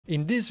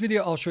In this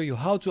video, I'll show you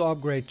how to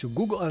upgrade to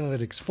Google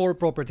Analytics 4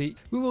 property.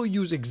 We will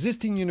use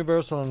existing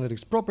Universal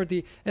Analytics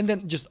property and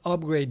then just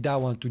upgrade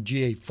that one to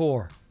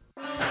GA4.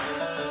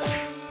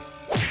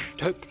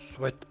 Tips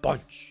with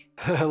punch.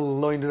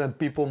 Hello Internet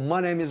people,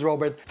 my name is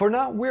Robert. For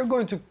now, we're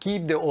going to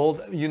keep the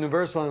old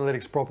Universal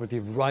Analytics property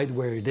right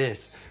where it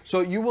is.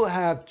 So you will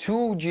have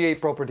two GA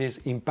properties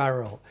in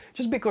parallel.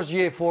 Just because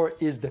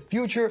GA4 is the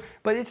future,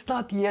 but it's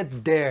not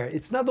yet there.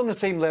 It's not on the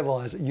same level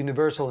as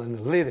Universal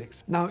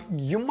Analytics. Now,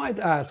 you might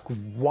ask,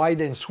 why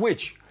then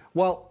switch?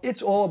 Well,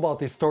 it's all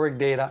about historic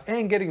data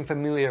and getting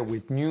familiar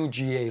with new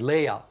GA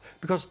layout,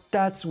 because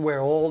that's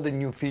where all the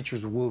new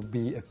features will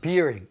be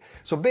appearing.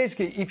 So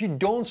basically, if you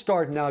don't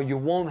start now, you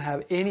won't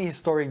have any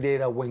historic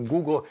data when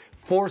Google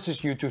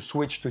forces you to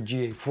switch to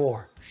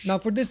GA4. Now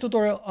for this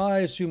tutorial, I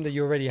assume that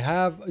you already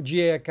have a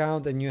GA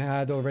account and you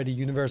had already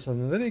Universal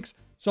Analytics.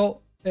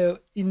 So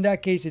in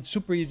that case, it's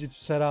super easy to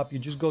set up. You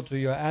just go to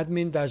your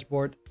admin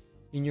dashboard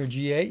in your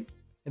GA.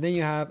 And then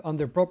you have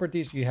under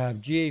properties, you have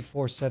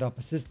GA4 setup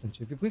assistant.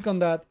 So if you click on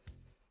that,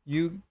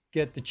 you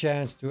get the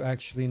chance to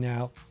actually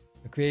now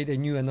create a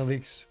new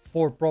Analytics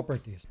 4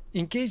 properties.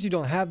 In case you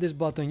don't have this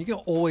button, you can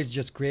always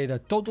just create a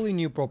totally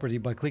new property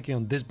by clicking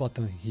on this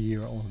button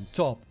here on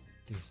top.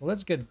 Okay, so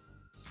let's get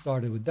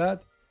started with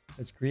that.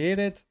 Let's create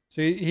it.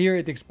 So here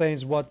it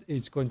explains what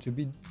it's going to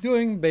be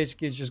doing.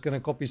 Basically, it's just going to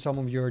copy some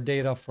of your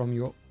data from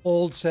your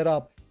old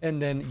setup and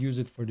then use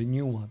it for the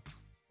new one.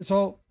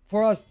 So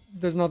for us,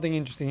 there's nothing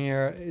interesting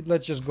here.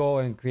 Let's just go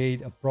and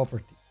create a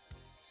property.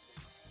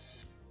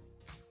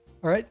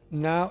 All right,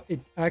 now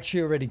it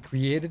actually already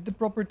created the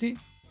property.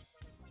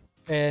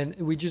 And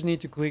we just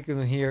need to click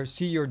on here,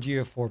 see your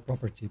GA4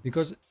 property,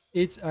 because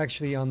it's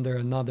actually under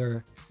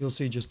another, you'll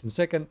see just in a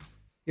second.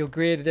 It'll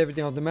create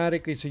everything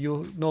automatically. So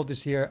you'll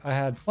notice here, I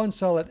had Punch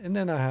Salad and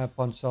then I have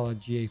Punch Salad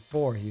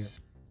GA4 here.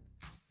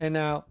 And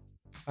now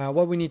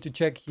what we need to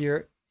check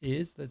here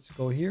is, let's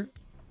go here.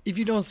 If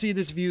you don't see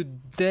this view,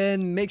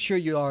 then make sure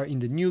you are in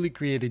the newly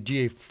created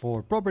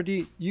GA4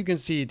 property. You can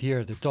see it here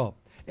at the top.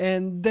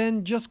 And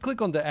then just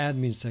click on the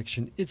admin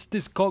section. It's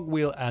this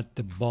cogwheel at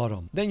the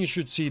bottom. Then you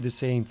should see the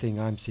same thing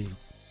I'm seeing.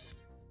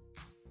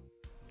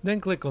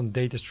 Then click on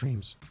data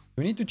streams.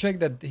 We need to check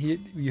that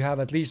you have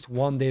at least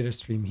one data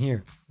stream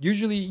here.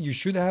 Usually you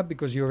should have,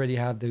 because you already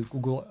have the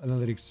Google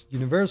Analytics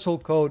Universal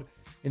code.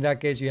 In that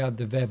case, you have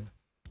the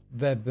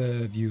web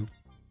view.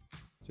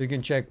 So you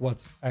can check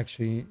what's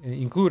actually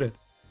included.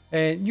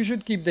 And you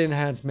should keep the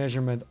enhanced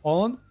measurement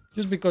on,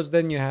 just because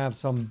then you have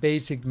some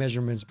basic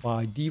measurements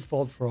by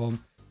default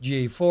from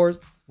GA4,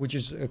 which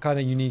is a kind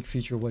of unique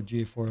feature what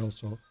GA4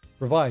 also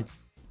provides.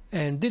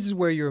 And this is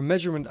where your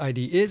measurement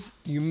ID is.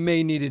 You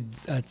may need it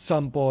at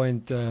some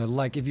point,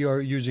 like if you are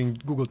using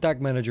Google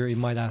Tag Manager, it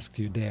might ask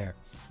you there.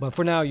 But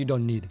for now, you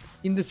don't need it.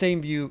 In the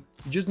same view,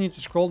 you just need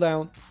to scroll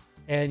down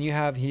and you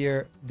have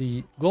here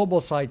the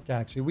global site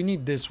tag. So we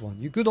need this one.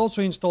 You could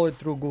also install it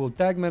through Google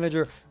Tag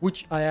Manager,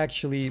 which I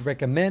actually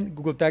recommend.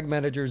 Google Tag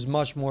Manager is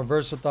much more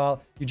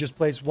versatile. You just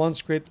place one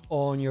script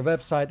on your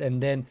website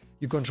and then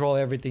you control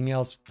everything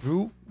else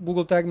through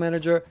Google Tag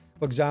Manager.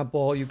 For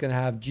example, you can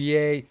have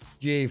GA,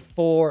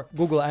 GA4,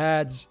 Google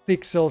Ads,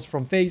 pixels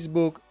from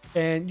Facebook,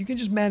 and you can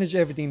just manage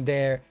everything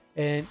there.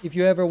 And if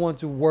you ever want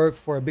to work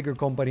for a bigger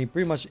company,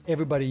 pretty much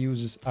everybody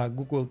uses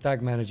Google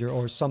Tag Manager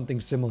or something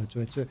similar to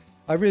it. So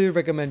I really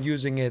recommend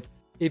using it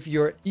if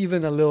you're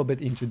even a little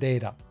bit into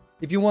data.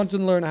 If you want to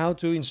learn how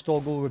to install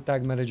Google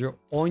Tag Manager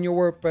on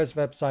your WordPress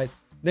website,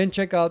 then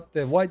check out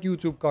the white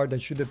YouTube card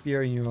that should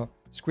appear in your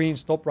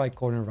screen's top right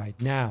corner right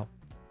now.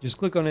 Just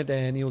click on it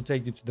and it'll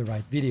take you to the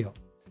right video.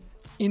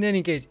 In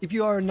any case, if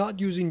you are not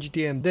using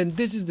GTM, then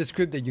this is the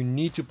script that you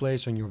need to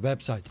place on your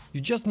website.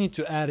 You just need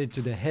to add it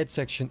to the head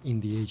section in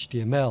the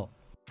HTML.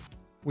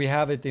 We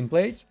have it in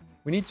place.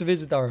 We need to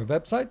visit our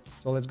website.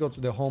 So let's go to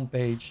the home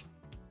page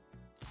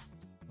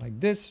like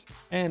this.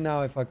 And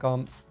now if I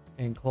come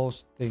and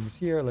close things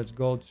here, let's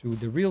go to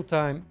the real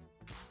time.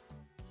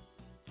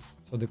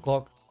 So the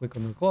clock, click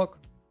on the clock.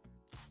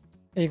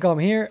 And you come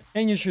here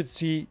and you should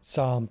see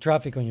some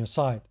traffic on your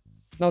site.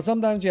 Now,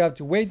 sometimes you have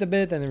to wait a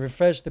bit and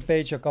refresh the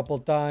page a couple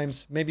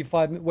times, maybe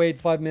wait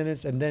 5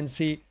 minutes and then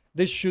see.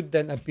 This should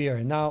then appear.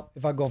 And now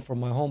if I go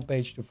from my home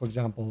page to, for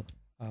example,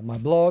 my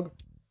blog,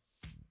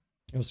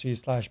 you'll see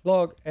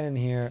 /blog, and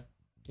here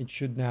it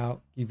should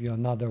now give you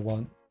another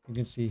one. You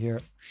can see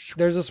here,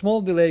 there's a small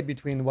delay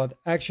between what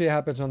actually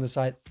happens on the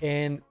site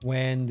and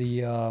when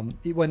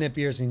when it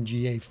appears in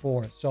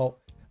GA4. So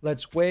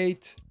let's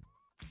wait.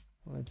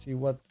 Let's see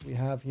what we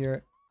have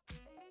here.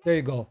 There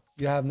you go.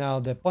 You have now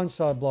the Punch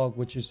Salad blog,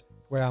 which is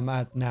where I'm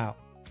at now.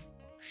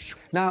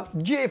 Now,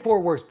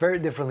 GA4 works very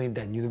differently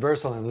than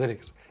Universal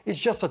Analytics. It's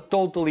just a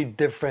totally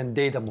different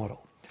data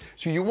model.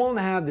 So you won't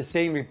have the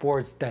same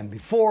reports than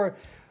before,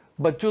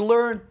 but to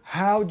learn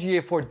how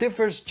GA4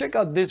 differs, check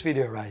out this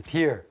video right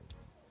here.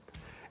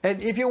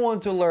 And if you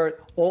want to learn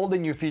all the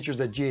new features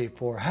that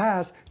GA4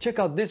 has, check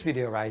out this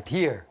video right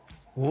here.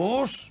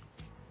 Whoosh!